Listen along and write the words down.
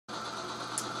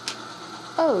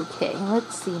Okay,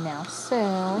 let's see now.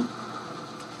 So,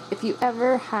 if you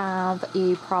ever have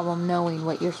a problem knowing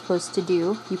what you're supposed to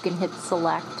do, you can hit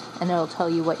select and it'll tell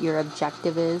you what your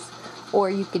objective is. Or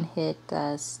you can hit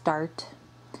start.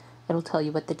 It'll tell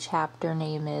you what the chapter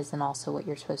name is and also what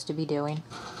you're supposed to be doing.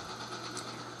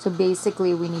 So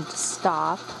basically we need to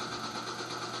stop.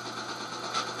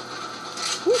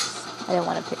 Oops, I didn't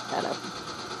want to pick that up.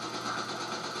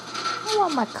 I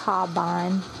want my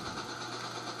carbine.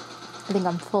 I think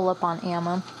I'm full up on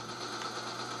ammo.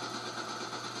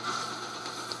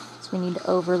 So we need to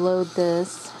overload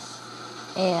this.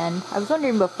 And I was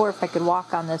wondering before if I could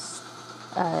walk on this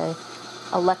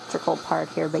electrical part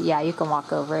here, but yeah, you can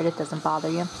walk over it. It doesn't bother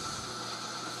you.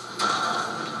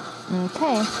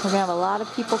 Okay, we're gonna have a lot of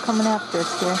people coming after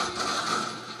us here.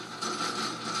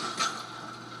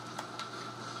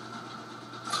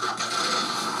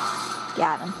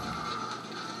 Got him.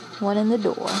 One in the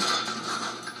door.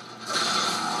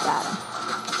 Got him.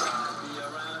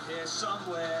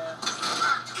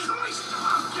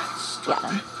 Got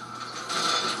him.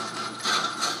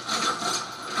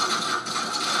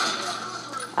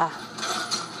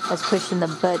 I was pushing the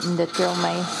button to throw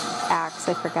my axe.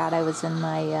 I forgot I was in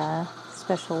my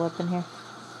special weapon here.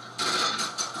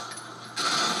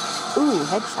 Ooh,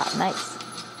 headshot. Nice.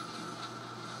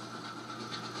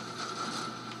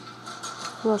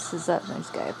 Who else is up? There's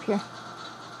a guy up here.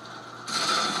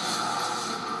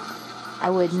 I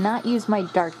would not use my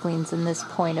darklings in this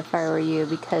point if I were you,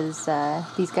 because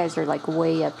these guys are like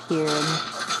way up here and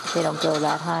they don't go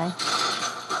that high.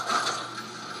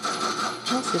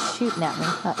 Who else is shooting at me?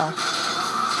 Uh-oh.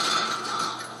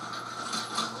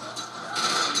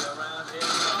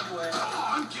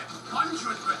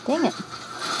 Dang it.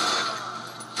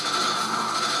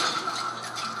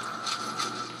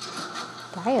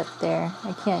 Guy up there.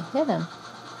 I can't hit him.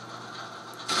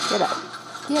 Get up.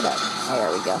 Get up.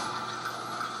 There we go.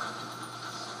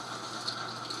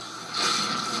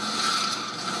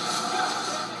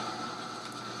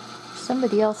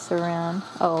 Somebody else around.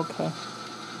 Oh, okay.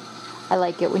 I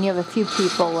like it when you have a few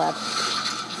people left.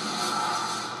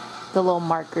 The little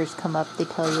markers come up. They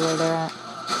tell you where they're at.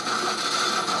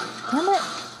 Damn it.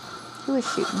 Who is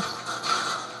shooting?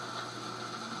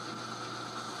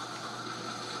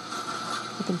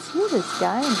 I can see this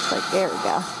guy. And it's like, there we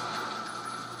go.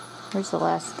 Where's the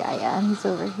last guy at? He's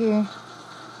over here.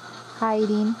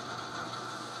 Hiding.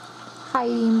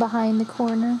 Hiding behind the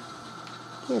corner.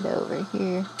 Get over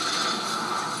here.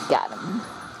 Got him.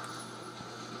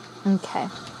 Okay.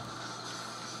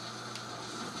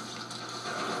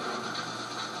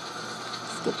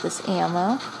 Let's get this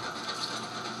ammo.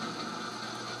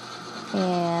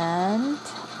 And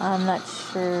I'm not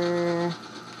sure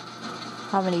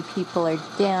how many people are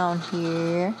down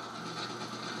here.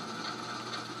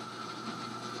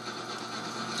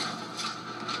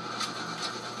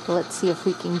 But let's see if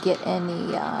we can get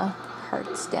any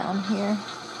hearts down here.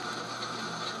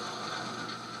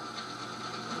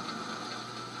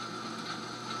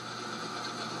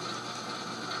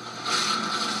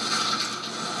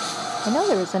 I know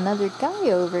there was another guy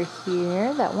over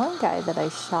here, that one guy that I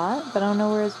shot, but I don't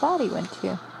know where his body went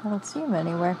to. I don't see him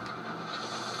anywhere.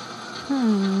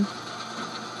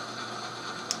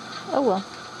 Oh well.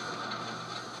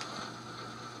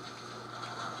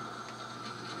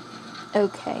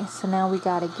 Okay, so now we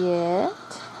gotta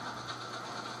get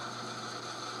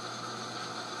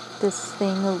this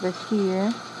thing over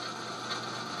here.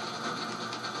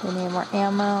 Do I need more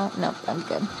ammo? Nope, I'm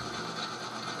good.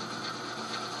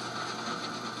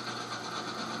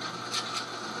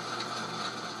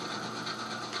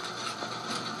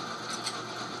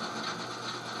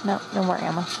 No, no more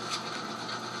ammo.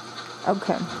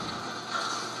 Okay.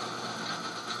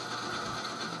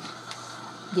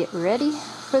 Get ready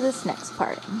for this next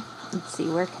part. Let's see,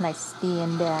 where can I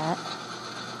stand at?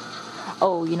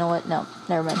 Oh, you know what? No,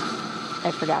 never mind.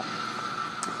 I forgot.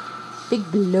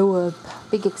 Big blow up.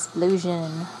 Big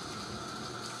explosion.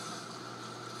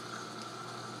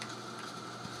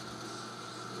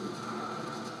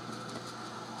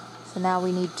 So now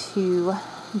we need to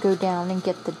go down and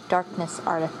get the darkness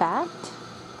artifact,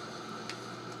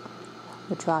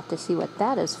 which we'll have to see what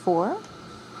that is for.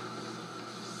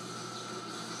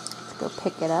 Let's go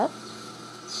pick it up.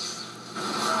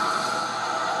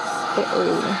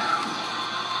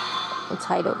 Let's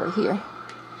hide over here.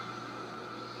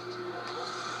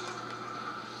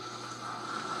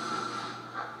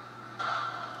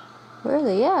 Where are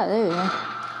they at? There they are.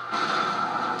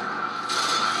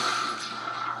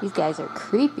 These guys are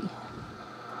creepy.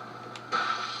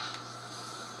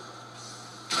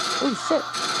 Oh shit.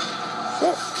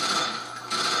 Shit.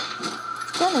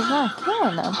 gun is not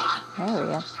killing them. There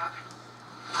we go.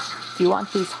 If you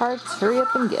want these hearts, hurry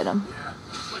up and get them.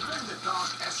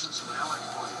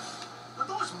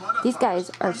 These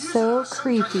guys are so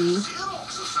creepy.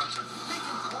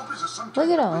 Look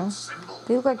at them.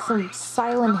 They look like some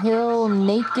Silent Hill,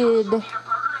 naked,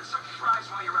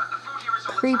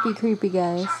 creepy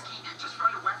guys.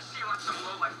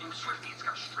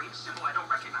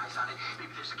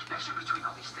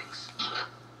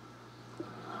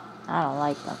 I don't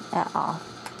like them at all.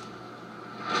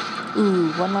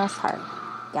 Ooh, one last heart.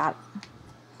 Got it.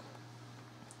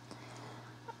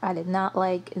 I did not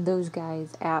like those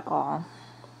guys at all.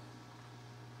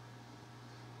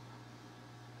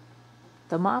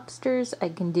 The mobsters I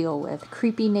can deal with.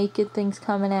 Creepy naked things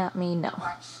coming at me, no.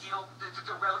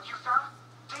 The relic you found,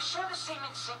 they share the same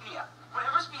insignia.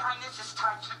 Whatever's behind this is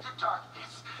tied to the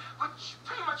darkness, which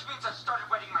pretty much means I've started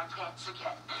wetting my pants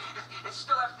again. I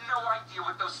still have no idea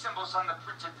what those symbols on the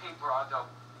printed paper are, though.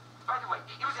 By the way,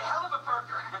 it was a hell of a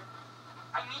burger.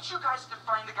 I need you guys to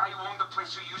find the guy who owned the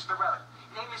place who used the relic.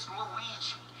 Name is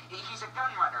Luigi. He's a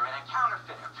gun runner and a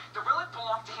counterfeiter. The relic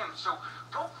belonged to him, so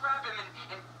go grab him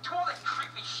and do all that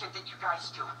creepy shit that you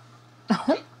guys do.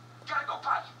 Okay, gotta go,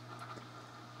 bye.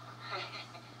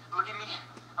 Look at me.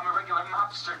 I'm a regular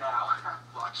mobster now.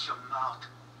 Watch your mouth.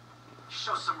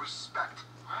 Show some respect.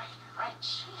 Right,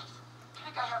 jeez. Do you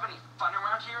think I have any fun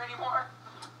around here anymore?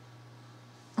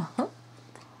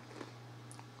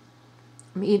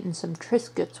 I'm eating some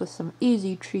Triscuits with some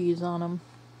easy cheese on them.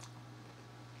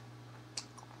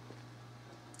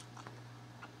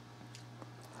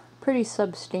 Pretty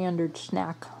substandard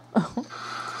snack.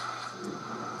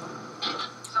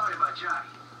 Sorry about Johnny.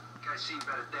 Guy's seen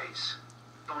better days.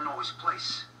 Don't know his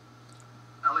place.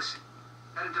 Now listen,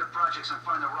 head into the projects and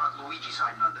find the rock Luigi's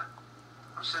hiding under.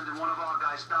 I'm sending one of our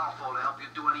guys, Dalfo, to help you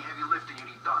do any heavy lifting you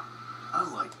need done. I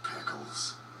like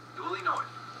pickles. Duly noted.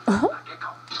 Now get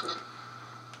going.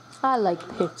 I like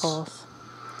pickles.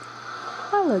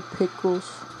 I like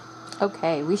pickles.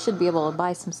 Okay, we should be able to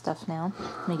buy some stuff now.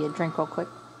 Let me get a drink real quick.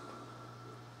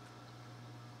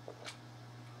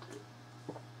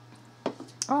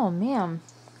 Oh man.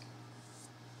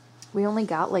 We only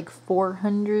got like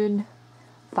 400,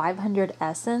 500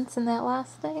 essence in that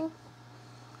last thing.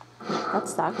 That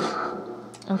sucks.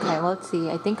 Okay, well, let's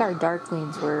see. I think our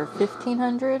darklings were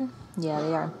 1,500. Yeah,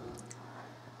 they are.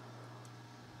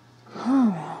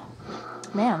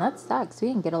 Man, that sucks. We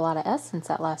didn't get a lot of essence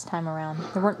that last time around.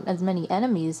 There weren't as many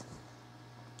enemies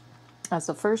as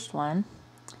the first one.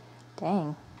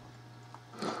 Dang.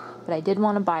 But I did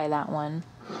want to buy that one.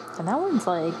 And that one's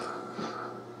like,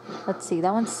 let's see,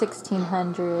 that one's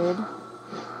 1,600.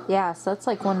 Yeah, so that's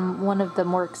like one of the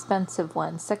more expensive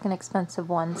ones, second expensive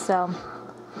one. So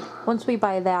once we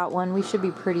buy that one, we should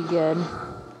be pretty good.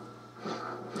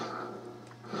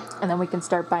 And then we can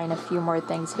start buying a few more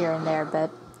things here and there. But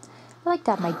I like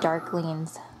to have my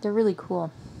darklings. They're really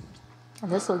cool.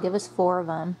 And this will give us 4 of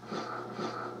them.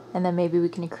 And then maybe we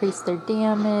can increase their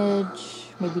damage.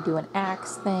 Maybe do an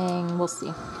axe thing. We'll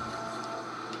see.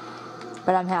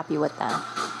 But I'm happy with that.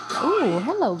 Ooh,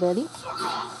 hello, buddy.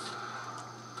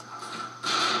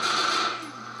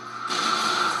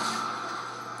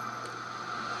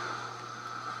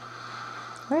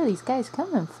 Where are these guys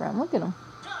coming from? Look at them.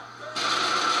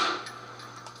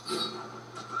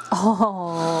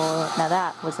 Oh, now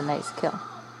that was a nice kill.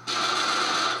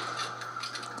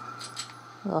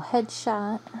 A little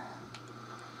headshot.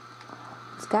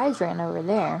 These guys ran over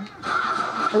there.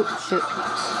 Oh, shoot.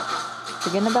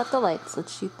 Forgetting about the lights.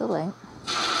 Let's shoot the light.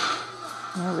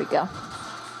 There we go.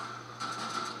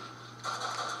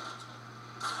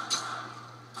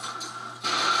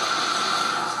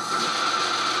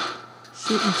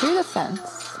 Shooting through the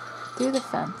fence. Through the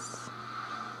fence.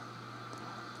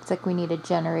 Looks like we need a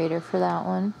generator for that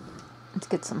one. Let's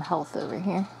get some health over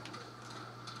here.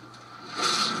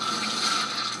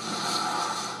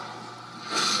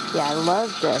 Yeah, I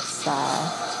love this.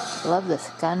 Love this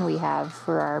gun we have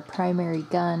for our primary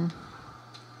gun.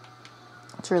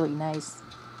 It's really nice.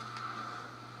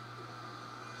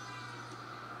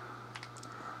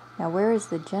 Now, where is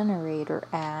the generator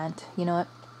at? You know what?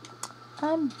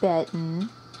 I'm betting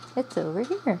it's over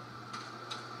here.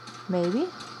 Maybe,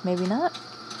 maybe not.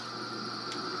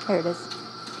 There it is.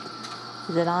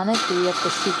 Is it on it? Do we have to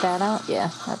shoot that out? Yeah,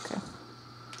 okay.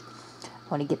 I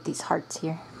want to get these hearts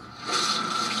here.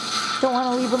 Don't want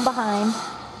to leave them behind.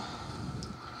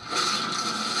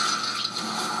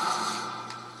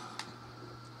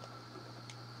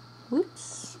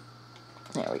 Whoops.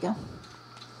 There we go.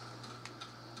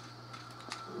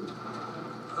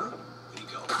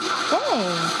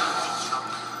 Dang.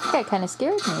 That guy kind of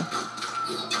scared me.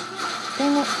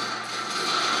 Dang it.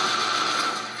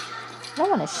 I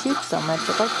don't want to shoot so much.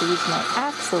 I'd like to use my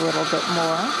axe a little bit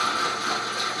more.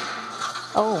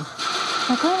 Oh.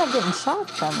 I'm kind of getting shot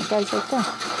from. The guy's right there.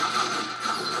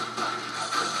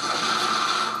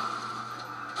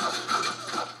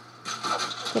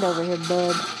 Get over here,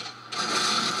 bud.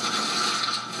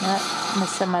 Yep, I'm gonna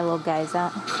send my little guys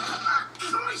out.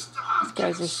 These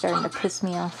guys are starting to piss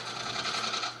me off.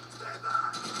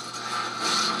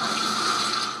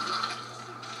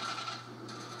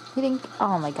 He didn't.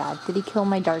 Oh my god, did he kill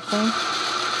my Darkling?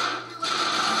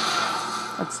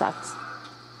 That sucks.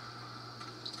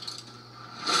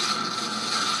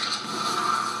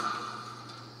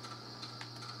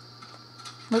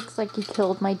 Looks like he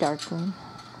killed my Darkling.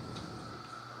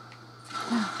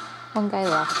 One guy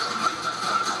left.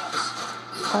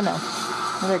 Oh no.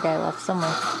 Another guy left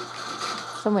somewhere.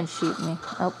 Someone's shooting me.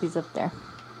 Oh, he's up there.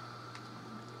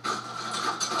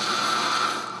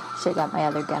 Should've got my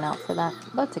other gun out for that.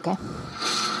 But it's okay.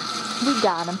 We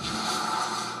got him.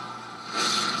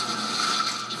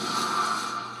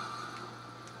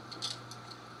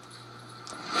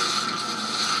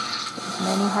 Get as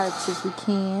many hearts as we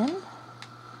can.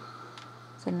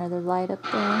 There's another light up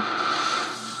there.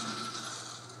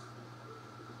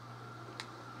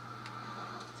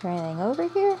 Is there anything over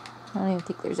here? I don't even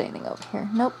think there's anything over here.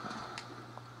 Nope.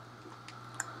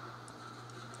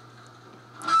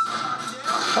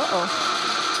 Uh-oh.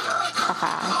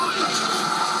 Haha.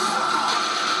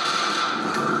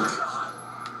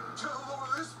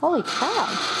 Holy cow.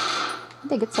 I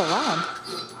think it's so loud.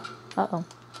 Uh-oh.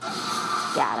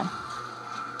 Got him.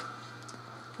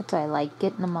 That's why I like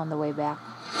getting them on the way back.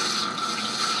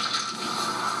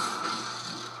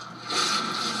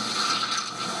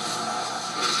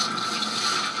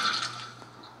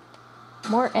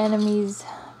 More enemies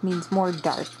means more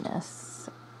darkness,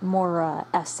 more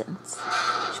essence,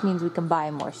 which means we can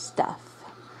buy more stuff.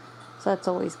 So that's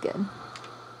always good.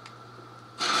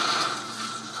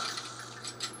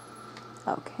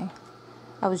 Okay.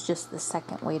 That was just the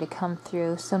second way to come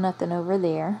through, so nothing over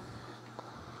there.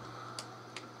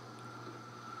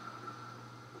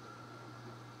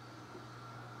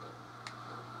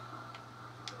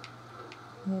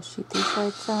 I'm gonna shoot these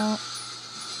lights out.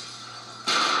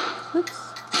 Oops.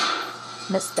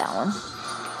 Missed that one.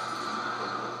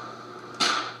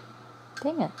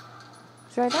 Dang it.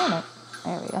 It's right on it.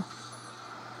 There we go.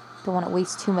 Don't want to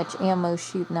waste too much ammo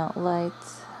shooting out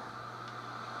lights.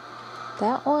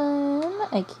 That one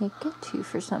I can't get to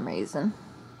for some reason.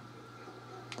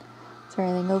 Is there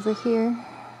anything over here?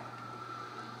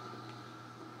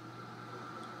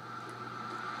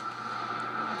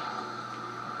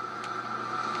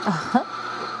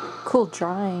 Cool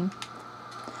drawing.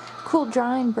 Cool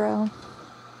drawing, bro.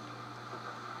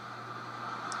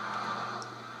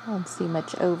 I don't see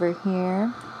much over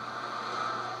here.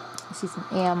 I see some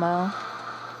ammo. I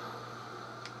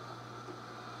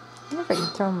wonder if I can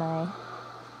throw my...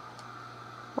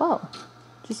 Whoa.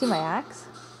 Did you see my axe?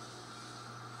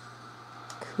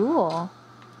 Cool.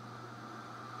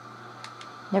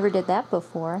 Never did that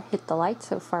before. Hit the light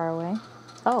so far away.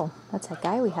 Oh, that's that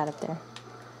guy we had up there.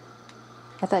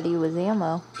 I thought he was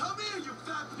ammo. Come here, you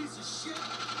fat piece of shit.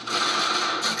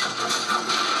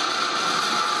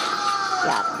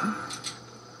 Got him.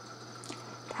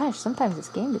 Gosh, sometimes this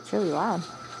game gets really loud.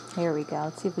 Here we go.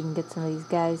 Let's see if we can get some of these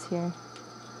guys here.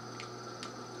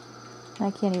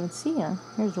 I can't even see him.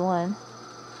 Here's one.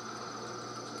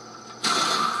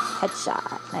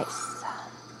 Headshot. Nice.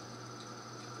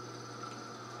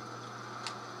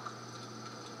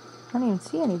 I don't even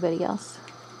see anybody else.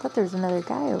 I thought there was another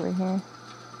guy over here.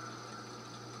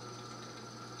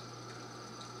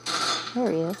 There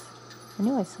he is. I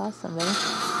knew I saw somebody.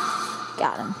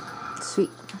 Got him. Sweet.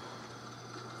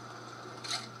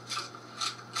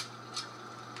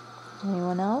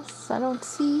 Anyone else I don't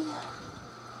see?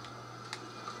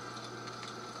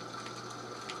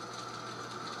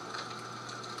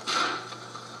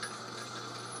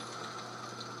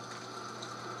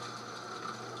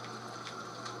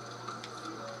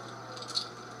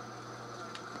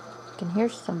 I can hear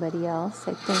somebody else,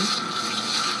 I think.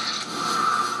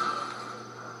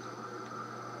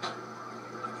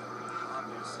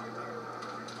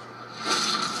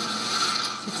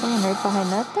 Is someone right behind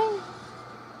that thing?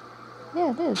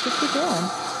 Yeah, it is. What's he doing?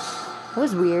 That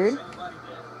was weird.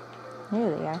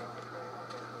 There they are.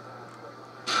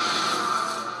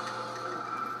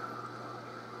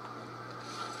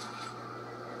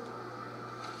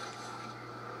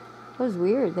 That was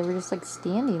weird. They were just like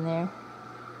standing there.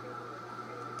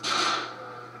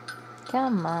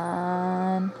 Come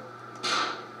on.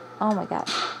 Oh my god.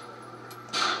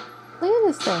 Look at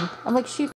this thing. I'm like shooting.